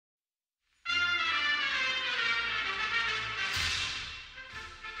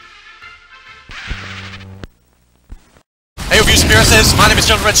Hey, view Spearhead. My name is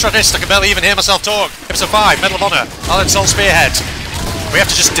John Red Strategist. I can barely even hear myself talk. Episode 5, Medal of Honor. I'll install Spearhead. We have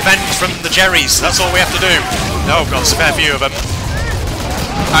to just defend from the Jerrys. That's all we have to do. Oh god, there's a fair few of them.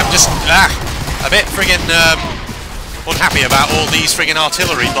 I'm just a bit friggin' unhappy about all these friggin'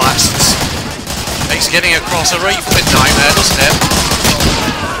 artillery blasts. Makes getting across a right flippin' nightmare, doesn't it?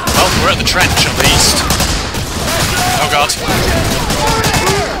 Well, we're at the trench at least. Oh god.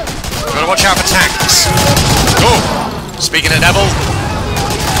 Gotta watch out for tanks. Oh! Speaking of devil.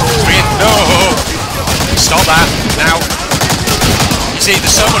 No! Stop that, now. You see,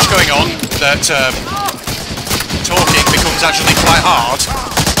 there's so much going on that talking becomes actually quite hard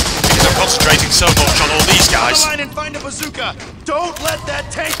because I'm concentrating so much on all these guys. And find a bazooka. Don't let that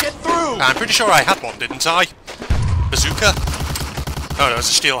tank get through! I'm pretty sure I had one, didn't I? Bazooka? Oh no,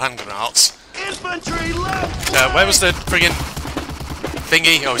 it's a steel hand grenades. Infantry left! Where was the friggin'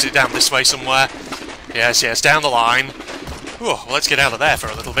 thingy? Oh, is it down this way somewhere? Yes, down the line. Ooh, well, let's get out of there for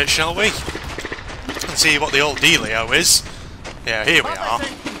a little bit, shall we? And see what the old dealio is. Yeah, here we are.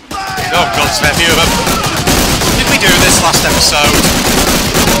 Oh god, there's a fair few of them. Did we do this last episode?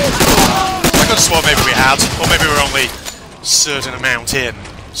 I could have sworn maybe we had, or maybe we were only a certain amount in.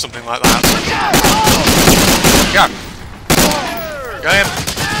 Something like that. Go! Go in!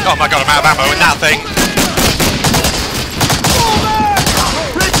 Oh my god, I'm out of ammo in that thing!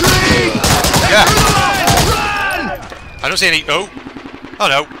 Yeah! I don't see any... Oh! Oh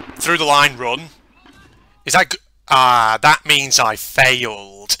no. Through the line, run. Is that... that means I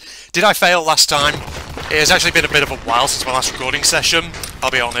failed. Did I fail last time? It has actually been a bit of a while since my last recording session,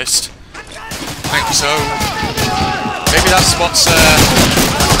 I'll be honest. I think so. Maybe that's what's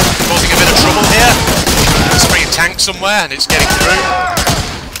causing a bit of trouble here. There's a freaking tank somewhere and it's getting through.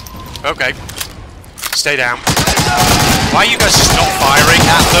 Okay. Stay down. Why are you guys just not firing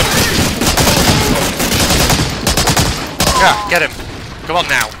at them? Yeah, get him. Come on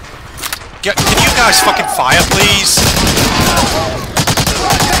now. Can you guys fucking fire, please?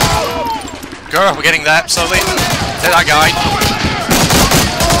 Go, we're getting there, slowly. Hit that guy.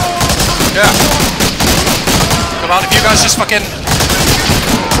 Yeah. Come on, if you guys just fucking...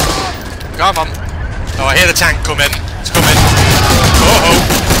 Come on. Oh, I hear the tank coming. It's coming. Oh,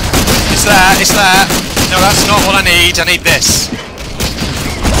 it's there, it's there. No, that's not what I need. I need this.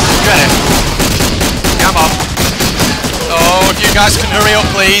 Get him. Come on. Oh, if you guys can hurry up,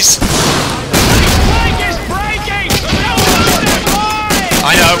 please.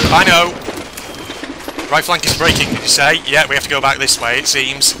 I know. Right flank is breaking, did you say? Yeah, we have to go back this way, it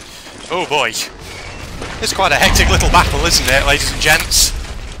seems. Oh boy. It's quite a hectic little battle, isn't it, ladies and gents?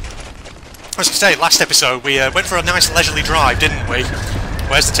 I was going to say, last episode we went for a nice leisurely drive, didn't we?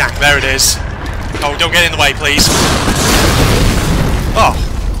 Where's the tank? There it is. Oh, don't get in the way, please. Oh.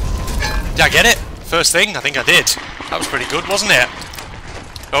 Did I get it? First thing? I think I did. That was pretty good, wasn't it?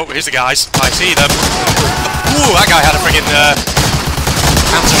 Oh, here's the guys. I see them. Ooh, that guy had a friggin'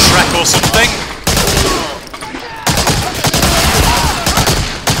 Answer Shrek or something.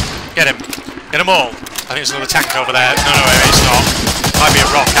 Get him. Get them all. I think there's another tank over there. No, it's not. Might be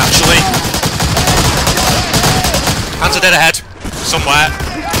a rock, actually. Hands are dead ahead. Somewhere.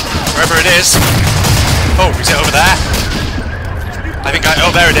 Wherever it is. Oh, is it over there? I think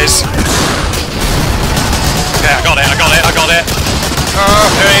oh, there it is. Yeah, I got it. Oh,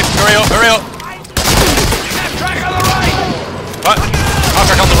 hurry up. What? I'll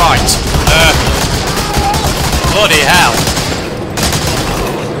track on the right. Bloody hell.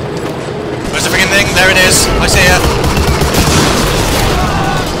 Where's the friggin' thing? There it is. I see it.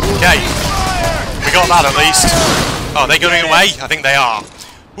 Okay. We got that at least. Oh, are they going away? I think they are.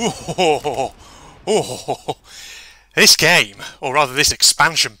 Ooh. This game, or rather this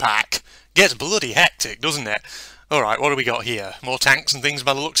expansion pack, gets bloody hectic, doesn't it? Alright, what do we got here? More tanks and things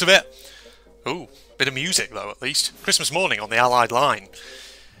by the looks of it? Ooh, bit of music though, at least. Christmas morning on the Allied line.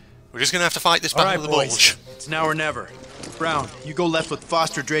 We're just gonna have to fight this battle of the bulge. It's now or never. Brown, you go left with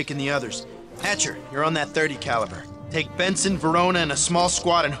Foster, Drake, and the others. Hatcher, you're on that 30 caliber. Take Benson, Verona, and a small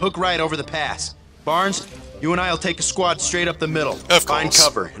squad and hook right over the pass. Barnes, you and I'll take a squad straight up the middle. Of course. Find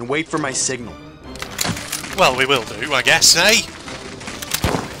cover and wait for my signal. Well, we will do, I guess, eh?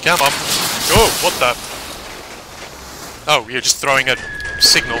 Come on. Oh, what the... Oh, you're just throwing a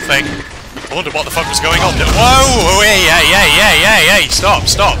signal thing. I wondered what the fuck was going on. Whoa! Hey! Stop,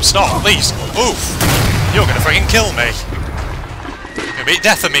 please. Oof! You're gonna freaking kill me. You're gonna be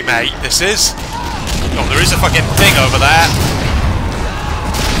death of me, mate, this is. Oh, there is a fucking thing over there.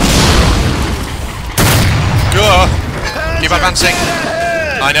 Go! Keep advancing.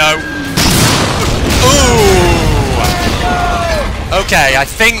 I know. Ooh! Okay, I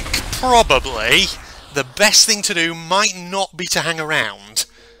think probably the best thing to do might not be to hang around.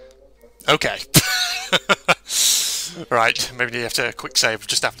 Okay. Right, maybe you have to quick save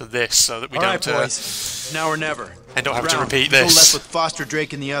just after this so that we don't boys. Now or never. end up having to Brown, repeat you go this. left with Foster,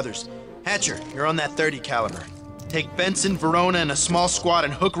 Drake, and the others. Hatcher, you're on that 30 caliber. Take Benson, Verona, and a small squad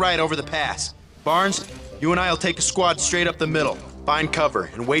and hook right over the pass. Barnes, you and I'll take a squad straight up the middle. Find cover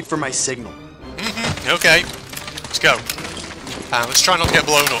and wait for my signal. Okay, let's go. Let's try not to get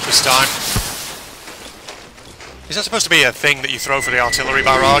blown up this time. Is that supposed to be a thing that you throw for the artillery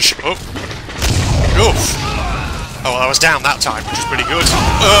barrage? Oh. Oof. Oh, well, I was down that time, which is pretty good.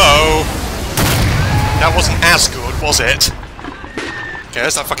 Oh! That wasn't as good, was it? Okay,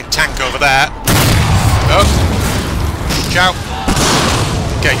 there's that fucking tank over there. Oh. Ciao.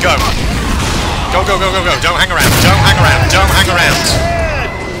 Okay, go. Go, go, go, go, go. Don't hang around. Don't hang around. Don't hang around.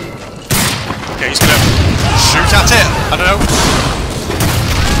 Okay, he's gonna shoot at it. I don't know.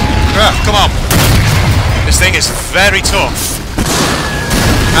 Come on. This thing is very tough.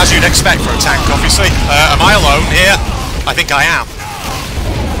 As you'd expect for a tank, obviously. Am I alone here? I think I am.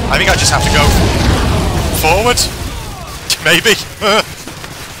 I think I just have to go forward. Maybe. I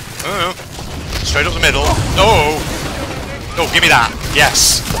don't know. Straight up the middle. Oh! Oh, give me that.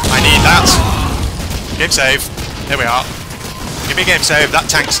 Yes. I need that. Game save. There we are. Give me a game save. That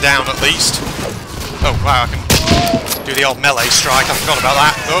tank's down at least. Oh, wow. I can do the old melee strike. I forgot about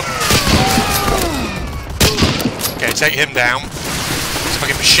that. Oh. Okay, take him down. There's a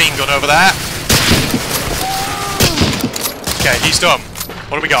fucking machine gun over there. Okay, he's done.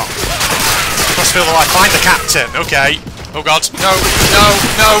 What do we got? Crossfield alive. Find the captain. Okay. Oh god. No, no,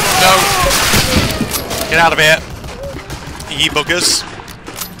 no, no. Get out of here. Ye buggers.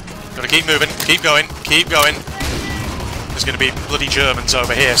 Gotta keep moving. Keep going. Keep going. There's gonna be bloody Germans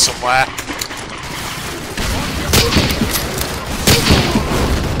over here somewhere.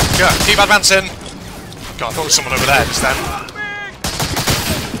 Go. Keep advancing. God, I thought there was someone over there just then.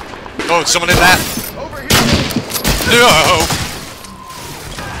 Oh, someone in there. No!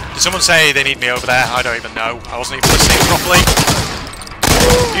 Did someone say they need me over there? I don't even know. I wasn't even listening properly.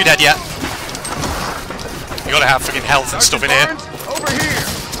 You dead yet? You gotta have freaking health and stuff in here. Over here.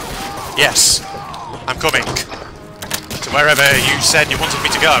 Yes. I'm coming. To wherever you said you wanted me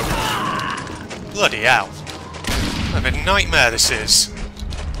to go. Bloody hell. What a nightmare this is.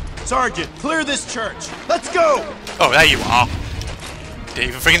 Sergeant, clear this church. Let's go! Oh, there you are. Didn't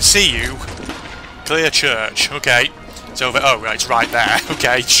even freaking see you. Clear church. Okay. It's over. Oh, right, it's right there.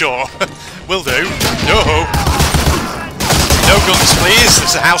 Okay, sure. Will do. No. No guns, please.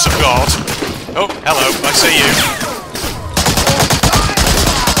 It's the house of God. Oh, hello. I see you.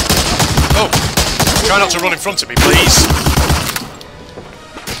 Oh. Try not to run in front of me, please.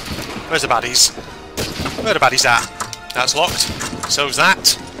 Where's the baddies? Where are the baddies at? That's locked. So's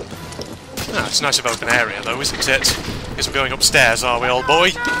that. Ah, it's a nice open area, though, isn't it? Guess we're going upstairs, are we, old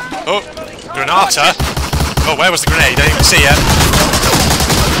boy? Oh, Granata. Oh, where was the grenade? I didn't even see it.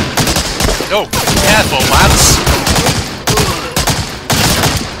 Oh, careful, lads.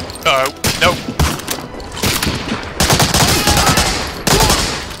 Uh-oh. No.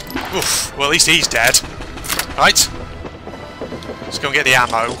 Oof. Well, at least he's dead. Right. Let's go and get the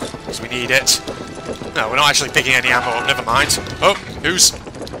ammo, because we need it. No, we're not actually picking any ammo up. Never mind. Oh, who's...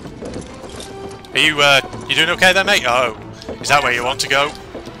 Are you doing okay there, mate? Oh, is that where you want to go?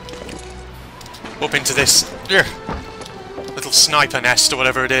 Up into this little sniper nest or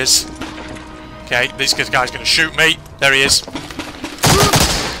whatever it is. Okay, this guy's going to shoot me. There he is.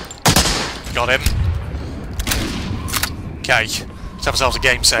 Got him. Okay, let's have ourselves a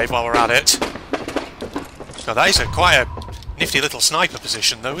game save while we're at it. Oh, that is quite a nifty little sniper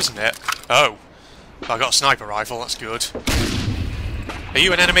position, though, isn't it? Oh, I got a sniper rifle. That's good. Are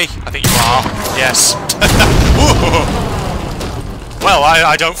you an enemy? I think you are. Yes. Well,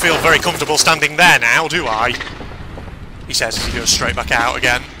 I don't feel very comfortable standing there now, do I? He says as he goes straight back out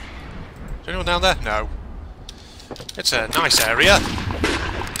again. Is anyone down there? No. It's a nice area.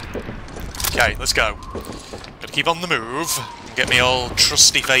 Okay, let's go. Gotta keep on the move. Get me old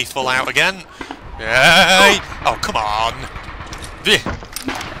trusty faithful out again. Yay! Oh, come on.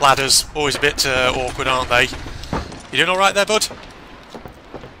 Ladders, always a bit awkward, aren't they? You doing alright there, bud?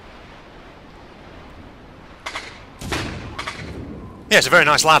 Yeah, it's a very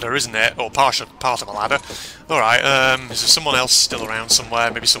nice ladder, isn't it? Or part of a ladder. Alright, is there someone else still around somewhere?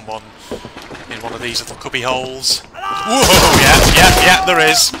 Maybe someone in one of these little cubby holes? Whoa! Yeah, there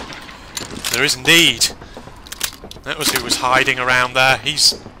is. There is indeed. That was who was hiding around there.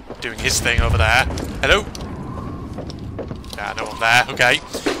 He's doing his thing over there. Hello? Yeah, no one there. Okay.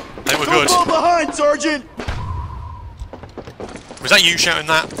 I think we're good. Don't fall behind, Sergeant! Was that you shouting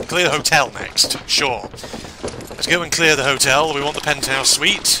that? Clear the hotel next. Sure. Let's go and clear the hotel. We want the penthouse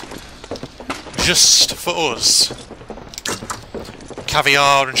suite. Just for us.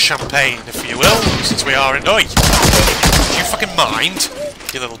 Caviar and champagne, if you will, since we are in... Oi! Do you fucking mind,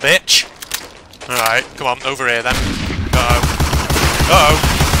 you little bitch? Alright, come on, over here then. Uh-oh. Uh-oh.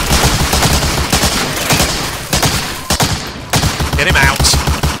 Get him out.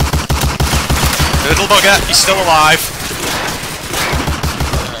 Little bugger, he's still alive.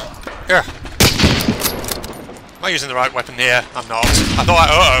 Here. Am I using the right weapon here? I'm not. I thought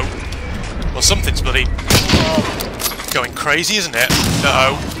uh-oh. Well, something's bloody going crazy, isn't it?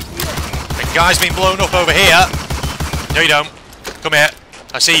 Uh-oh. The guy's been blown up over here. No, you don't. Come here.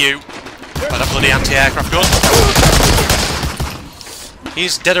 I see you. By that bloody anti-aircraft gun.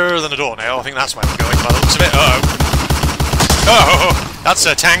 He's deader than a doornail. I think that's where we're going by the looks of it. Uh-oh. Oh, that's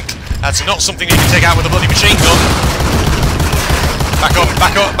a tank. That's not something you can take out with a bloody machine gun. Back up,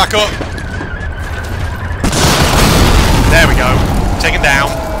 back up, back up. There we go. Taken down.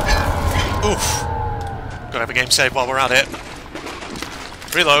 Oof. Gotta have a game save while we're at it.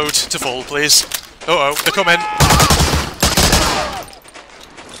 Reload to full, please. Uh-oh, they're coming.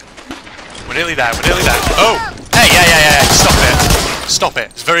 We're nearly there, we're nearly there. Oh! Hey, yeah. Stop it. Stop it.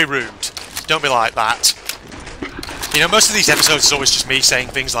 It's very rude. Don't be like that. You know, most of these episodes is always just me saying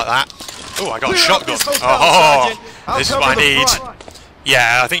things like that. Oh, I got a shotgun. Oh, this is what I need.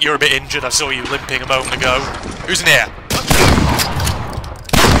 Yeah, I think you're a bit injured. I saw you limping a moment ago. Who's in here?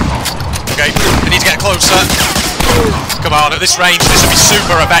 Okay, I need to get closer. Come on, at this range, this will be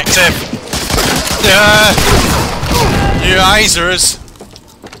super effective. You eyesers.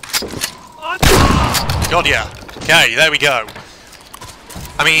 God, yeah. Okay, there we go.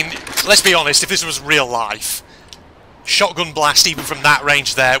 I mean, let's be honest, if this was real life, shotgun blast even from that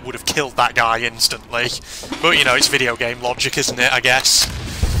range there would have killed that guy instantly. But, you know, it's video game logic, isn't it, I guess?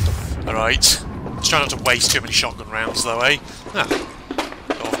 Alright. Let's try not to waste too many shotgun rounds, though, eh? Ah.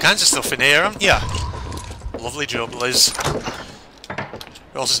 Got all kinds of stuff in here, haven't ya? Lovely jubblies.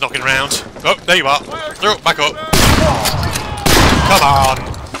 Who else is knocking around? Oh, there you are. Oh, back up. Come on.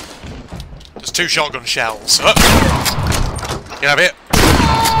 There's 2 shotgun shells. Oh. Can I have it?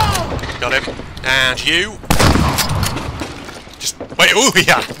 Got him. And you. Just wait. Oh,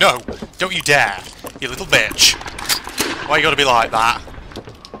 yeah. No. Don't you dare. You little bitch. Why you gotta be like that?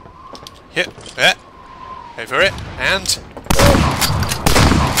 Hit. Yeah. Go for it. And.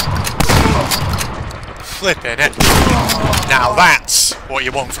 Flipping it. Now that's what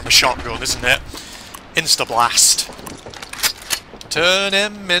you want from a shotgun, isn't it? Insta-blast. Turn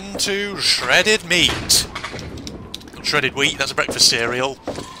him into shredded meat. Not shredded wheat, that's a breakfast cereal.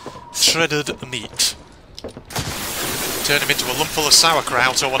 Shredded meat. Turn him into a lump full of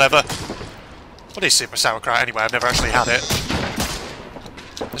sauerkraut or whatever. What is super sauerkraut anyway? I've never actually had it.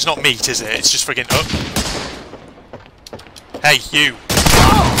 It's not meat, is it? It's just friggin' up. Hey, you.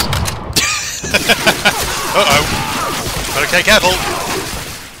 Uh-oh. Okay, careful.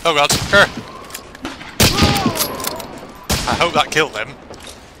 Oh god. I hope that killed him.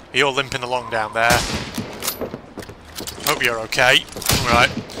 You're limping along down there. Hope you're okay.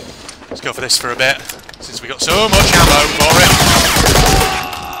 Alright. Let's go for this for a bit. Since we got so much ammo for it.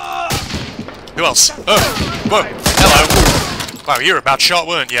 Who else? Oh! Whoa! Hello! Wow, you were a bad shot,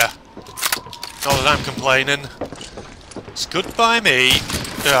 weren't you? Not that I'm complaining. It's good by me.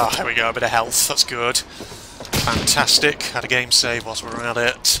 Ah, oh, there we go, a bit of health, that's good. Fantastic. Had a game save whilst we were at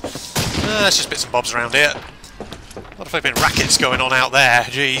it. There's just bits and bobs around here. A lot of flipping rackets going on out there,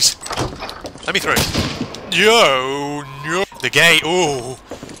 jeez. Let me through. Yo, no. The game, ooh.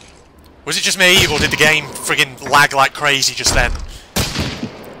 Was it just me, or did the game friggin' lag like crazy just then?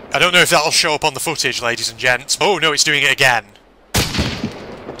 I don't know if that'll show up on the footage, ladies and gents. Oh no, it's doing it again.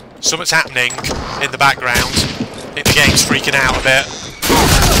 Something's happening in the background. I think the game's freaking out a bit.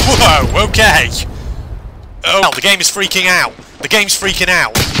 Whoa, okay. Oh, well, the game is freaking out. The game's freaking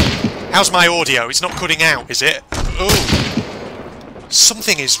out. How's my audio? It's not cutting out, is it? Oh.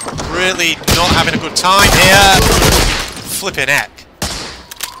 Something is really not having a good time here. Flipping heck.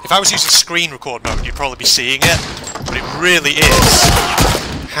 If I was using screen record mode, you'd probably be seeing it. But it really is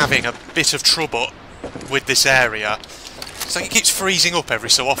having a bit of trouble with this area. It's like it keeps freezing up every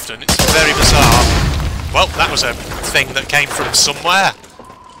so often. It's very bizarre. Well, that was a thing that came from somewhere.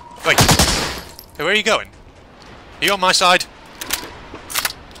 Wait. Hey, where are you going? Are you on my side?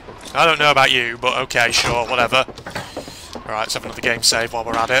 I don't know about you, but okay, sure, whatever. Alright, let's have another game save while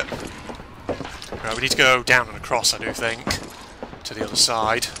we're at it. Right, we need to go down and across, I do think. To the other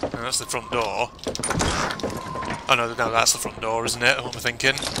side. And that's the front door. Oh no, that's the front door, isn't it? What am I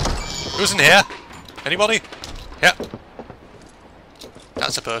thinking? Who's in here? Anybody? Yep.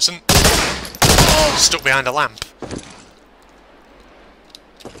 That's a person. Stuck behind a lamp.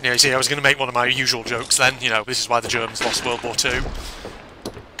 Yeah, you see, I was going to make one of my usual jokes then. You know, this is why the Germans lost World War II.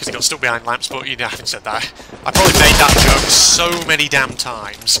 Because he got stuck behind lamps, but you know, having said that, I probably made that joke so many damn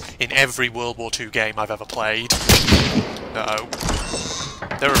times in every World War II game I've ever played. Uh-oh.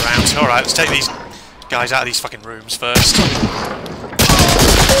 They're around. Alright, let's take these guys out of these fucking rooms first.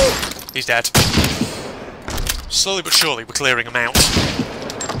 He's dead. Slowly but surely, we're clearing them out.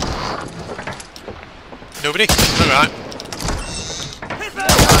 Nobody? Alright.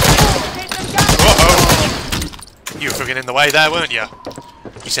 Uh-oh! You were fucking in the way there, weren't you?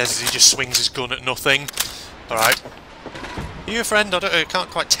 He says as he just swings his gun at nothing. Alright. Are you a friend? I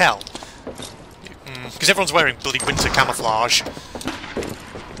can't quite tell. Because everyone's wearing bloody winter camouflage.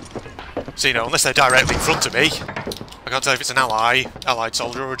 So, you know, unless they're directly in front of me, I can't tell if it's an allied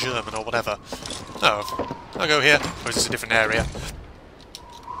soldier or a German or whatever. Oh, I'll go here. Or is this a different area?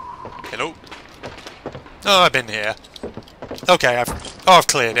 Hello? Oh, I've been here. Okay, I've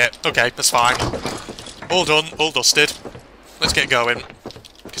cleared it. Okay, that's fine. All done, all dusted. Let's get going.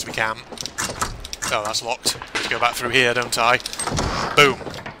 Because we can. Oh, that's locked. Let's go back through here, don't I? Boom.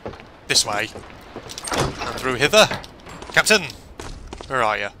 This way. And through hither. Captain! Where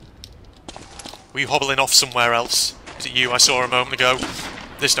are you? Were you hobbling off somewhere else? Is it you I saw a moment ago?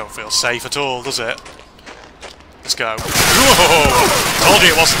 This don't feel safe at all, does it? Let's go. Whoa! Told you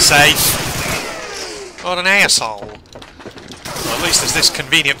it wasn't safe! What an asshole. Well, at least there's this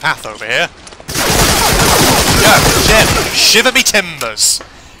convenient path over here. Go, Jim! Shiver me timbers!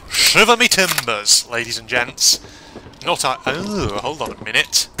 Shiver me timbers, ladies and gents. Not I... Oh, hold on a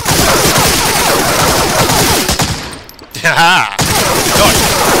minute. Haha!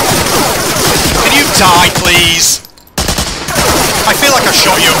 Can you die, please? I feel like I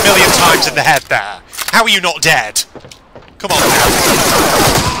shot you a million times in the head there. How are you not dead? Come on now.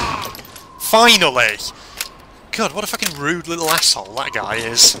 Finally! God, what a fucking rude little asshole that guy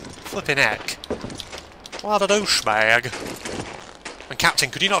is. Flipping heck. What a douchebag. And Captain,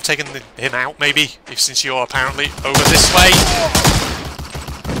 could you not have taken him out, maybe? Since you're apparently over this way?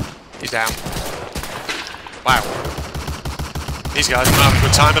 He's down. Wow. These guys were having a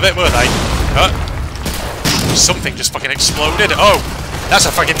good time of it, were they? Something just fucking exploded. Oh! That's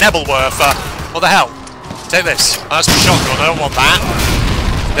a fucking Nebelwerfer. What the hell? Take this. Oh, that's my shotgun. I don't want that.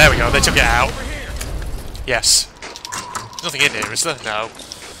 There we go. They took it out. Yes. There's nothing in here, is there? No.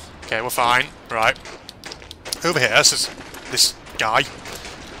 Okay, we're fine. Right. Over here, this guy.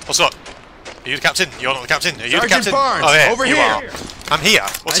 What's up? Are you the captain? You're not the captain. Are you Sergeant the captain? Barnes, oh, yeah, over you here. are. I'm here.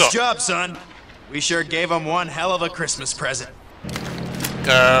 What's nice up? job, son. We sure gave him one hell of a Christmas present.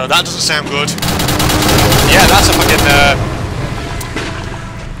 That doesn't sound good. Yeah, that's a fucking,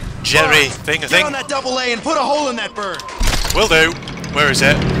 Jerry thing, I think. Get on that double A and put a hole in that bird. Will do. Where is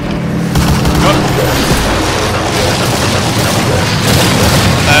it? Oh.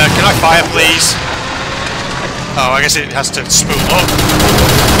 Can I fire, please? Oh, I guess it has to spool up.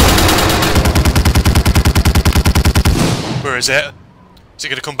 Where is it? Is it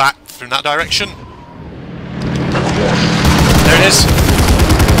going to come back from that direction? There it is.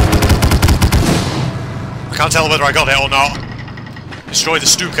 I can't tell whether I got it or not. Destroy the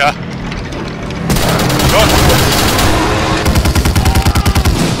Stuka. Oh.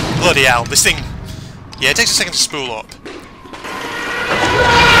 Bloody hell, this thing... Yeah, it takes a second to spool up.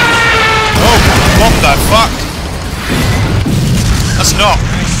 Oh, what the fuck? That's not...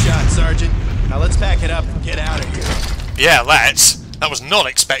 Nice shot, Sergeant. Now let's pack it up and get out of here. Yeah, let's. That was not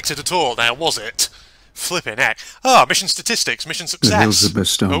expected at all, now was it? Flipping heck. Ah, mission statistics, mission success. The hills of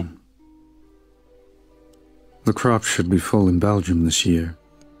Bastogne. Oh. The crops should be full in Belgium this year.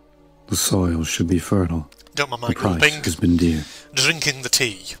 The soil should be fertile. Don't mind my The price gulping. has been dear. Drinking the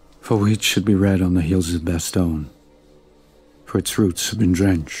tea. For wheat should be red on the hills of Bastogne. For its roots have been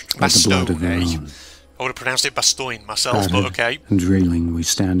drenched by the blood of their Bastogne, eh? own. I would have pronounced it Bastogne myself, but okay. And reeling we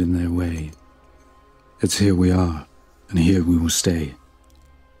stand in their way. It's here we are, and here we will stay.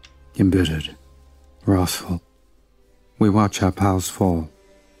 Embittered, wrathful, we watch our pals fall.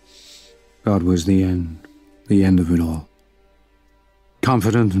 God was the end of it all.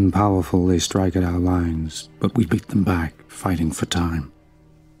 Confident and powerful they strike at our lines, but we beat them back, fighting for time.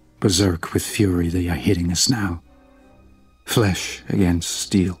 Berserk with fury they are hitting us now. Flesh against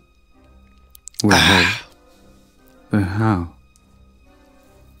steel. We're whole. But how?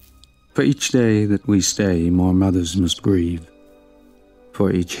 For each day that we stay, more mothers must grieve.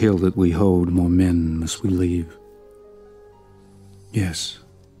 For each hill that we hold, more men must we leave. Yes,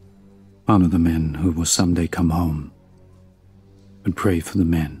 honor the men who will someday come home, but pray for the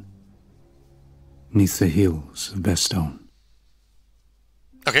men 'neath the hills of Bastogne.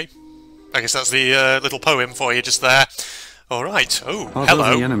 Okay. I guess that's the little poem for you just there. Alright. Oh, Although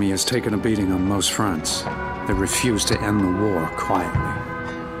hello. the enemy has taken a beating on most fronts, they refuse to end the war quietly.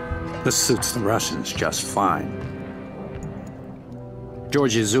 This suits the Russians just fine.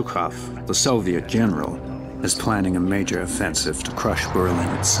 Georgy Zhukov, the Soviet general, is planning a major offensive to crush Berlin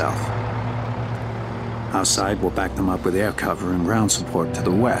itself. Our side will back them up with air cover and ground support to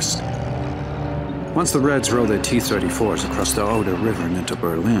the west. Once the Reds roll their T-34s across the Oder River and into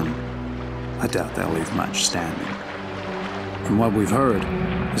Berlin, I doubt they'll leave much standing. From what we've heard,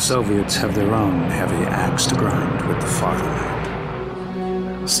 the Soviets have their own heavy axe to grind with the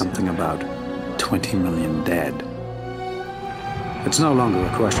fatherland. Something about 20 million dead. It's no longer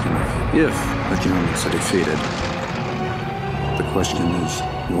a question of if the Germans are defeated. The question is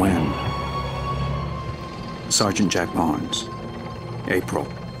when. Sergeant Jack Barnes, April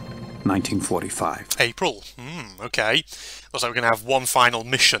 1945. April. Okay. Looks like we're going to have one final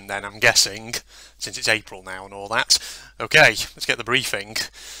mission then, I'm guessing, since it's April now and all that. Okay, let's get the briefing.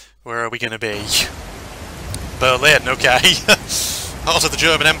 Where are we going to be? Berlin, okay. Heart of the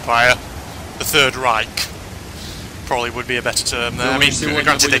German Empire, the Third Reich. Probably would be a better term there. I mean,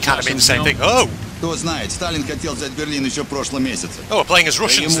 granted they kind of mean the same thing. Oh! Кто знает, Сталин хотел взять Берлин еще в прошлом месяце. Oh, we're playing as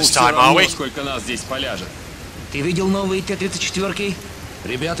Russians this time, are we? Сколько нас здесь поляжет. Ты видел новые Т-34?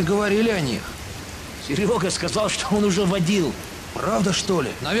 Ребята говорили о них. Серега сказал, что он уже водил. Правда, что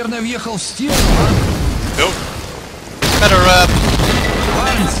ли? Наверное, въехал в стену, а? Oh. Better,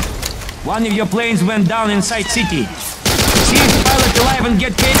 Barnes, one of your planes went down inside city. See if pilot alive and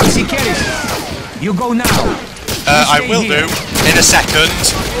get paid as he carries. You go now. I will do in a second,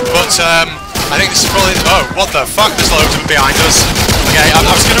 but I think this is probably... Oh, what the fuck? There's loads of them behind us. Okay, I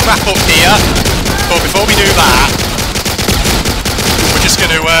was going to wrap up here, but before we do that, we're just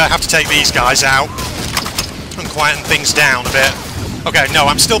going to have to take these guys out and quieten things down a bit. Okay, no,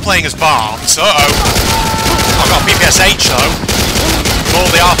 I'm still playing as Barnes. Uh-oh. I've got PPSH though. All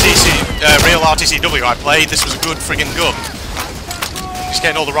the real RTCW I played, this was a good friggin' gun. Just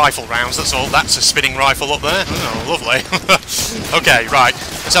getting all the rifle rounds, that's all. That's a spinning rifle up there. Oh, lovely. Okay, right.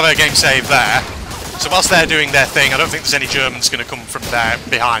 Let's have a game save there. So whilst they're doing their thing, I don't think there's any Germans going to come from there,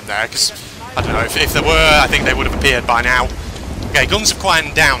 behind there, because, I don't know, if there were, I think they would have appeared by now. Okay, guns have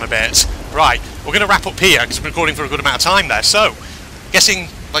quietened down a bit. Right, we're going to wrap up here, because we're recording for a good amount of time there. So, guessing,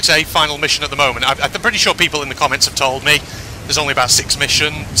 like I say, final mission at the moment. I'm pretty sure people in the comments have told me there's only about 6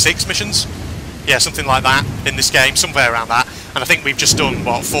 missions? Yeah, something like that in this game, somewhere around that. And I think we've just done,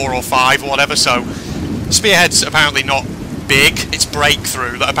 what, 4 or 5 or whatever, so... Spearhead's apparently not big, it's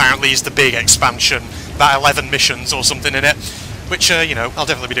Breakthrough that apparently is the big expansion. About 11 missions or something in it, which, you know, I'll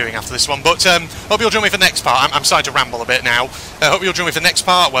definitely be doing after this one. But, hope you'll join me for the next part. I'm starting to ramble a bit now. Hope you'll join me for the next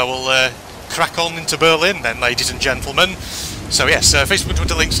part, where we'll, crack on into Berlin then, ladies and gentlemen. So yes, Facebook and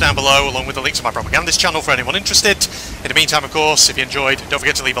Twitter links down below, along with the links to my propagandist channel for anyone interested. In the meantime, of course, if you enjoyed, don't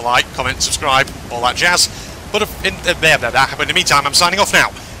forget to leave a like, comment, subscribe, all that jazz. But in the meantime, I'm signing off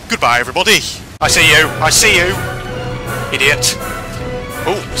now. Goodbye, everybody. I see you. I see you. Idiot.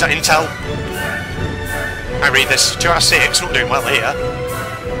 Oh, is that intel? I read this. 2 out of 6. Not doing well here.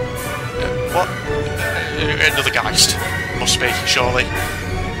 What? Another Geist. Must be, surely. Is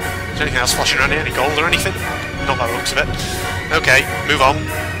there anything else flashing around here? Any gold or anything? Not by the looks of it. Okay, move on.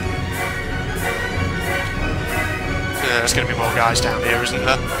 There's going to be more guys down here, isn't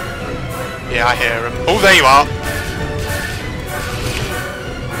there? Yeah, I hear them. Oh, there you are!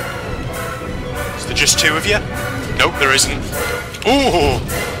 Is there just 2 of you? Nope, there isn't. Ooh!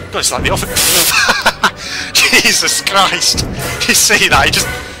 God, it's like the offer. Jesus Christ! Did you see that? He just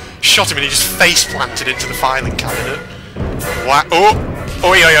shot him and he just face planted into the filing cabinet. Wow! Oh!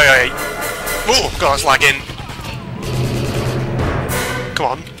 Oi, oi, oi, oi! Oh, God, it's lagging. Come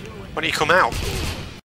on, why don't you come out?